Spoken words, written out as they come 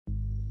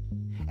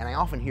And I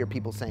often hear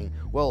people saying,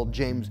 well,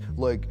 James,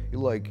 like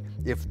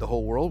if the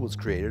whole world was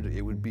created,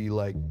 it would be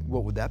like,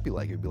 what would that be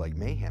like? It would be like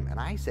mayhem. And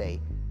I say,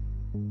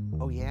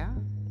 oh yeah?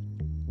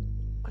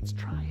 Let's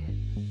try it.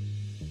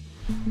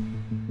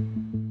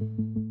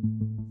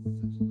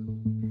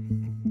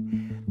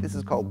 This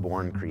is called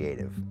Born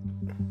Creative,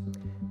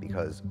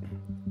 because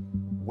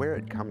where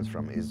it comes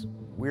from is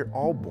we're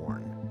all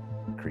born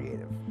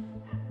creative.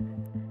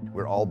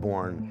 We're all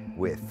born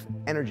with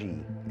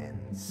energy and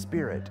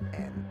spirit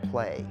and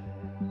play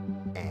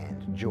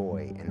and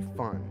joy and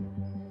fun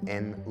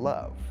and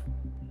love.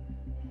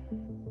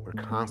 We're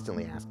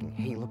constantly asking,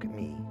 hey, look at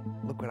me,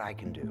 look what I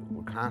can do.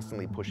 We're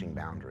constantly pushing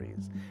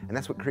boundaries. And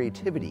that's what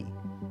creativity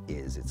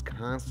is. It's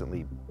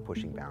constantly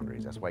pushing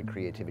boundaries. That's why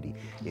creativity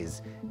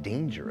is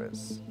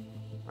dangerous,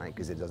 right?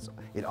 Because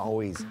it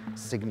always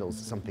signals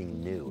something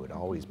new. It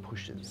always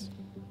pushes.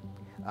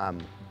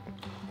 And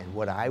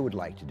what I would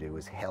like to do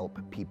is help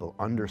people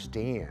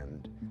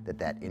understand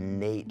that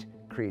innate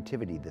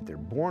creativity that they're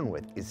born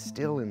with is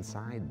still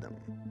inside them.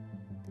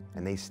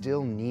 And they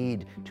still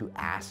need to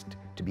ask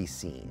to be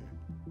seen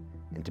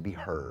and to be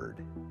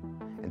heard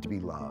and to be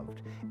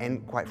loved.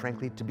 And quite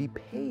frankly, to be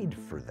paid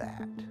for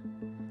that.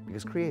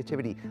 Because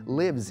creativity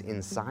lives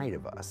inside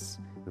of us.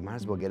 We might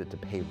as well get it to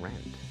pay rent.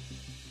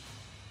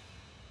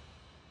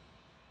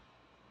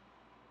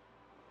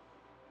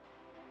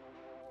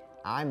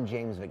 I'm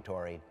James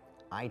Victori.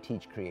 I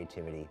teach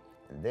creativity,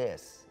 and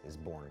this is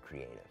Born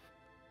Creative.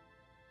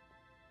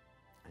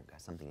 I've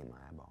got something in my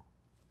eyeball.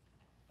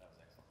 That was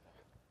excellent.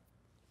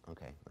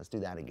 Okay, let's do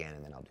that again,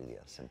 and then I'll do the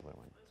simpler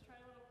one. Let's try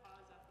a little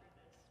pause after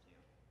this,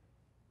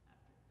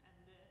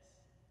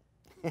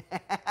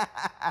 too. And this.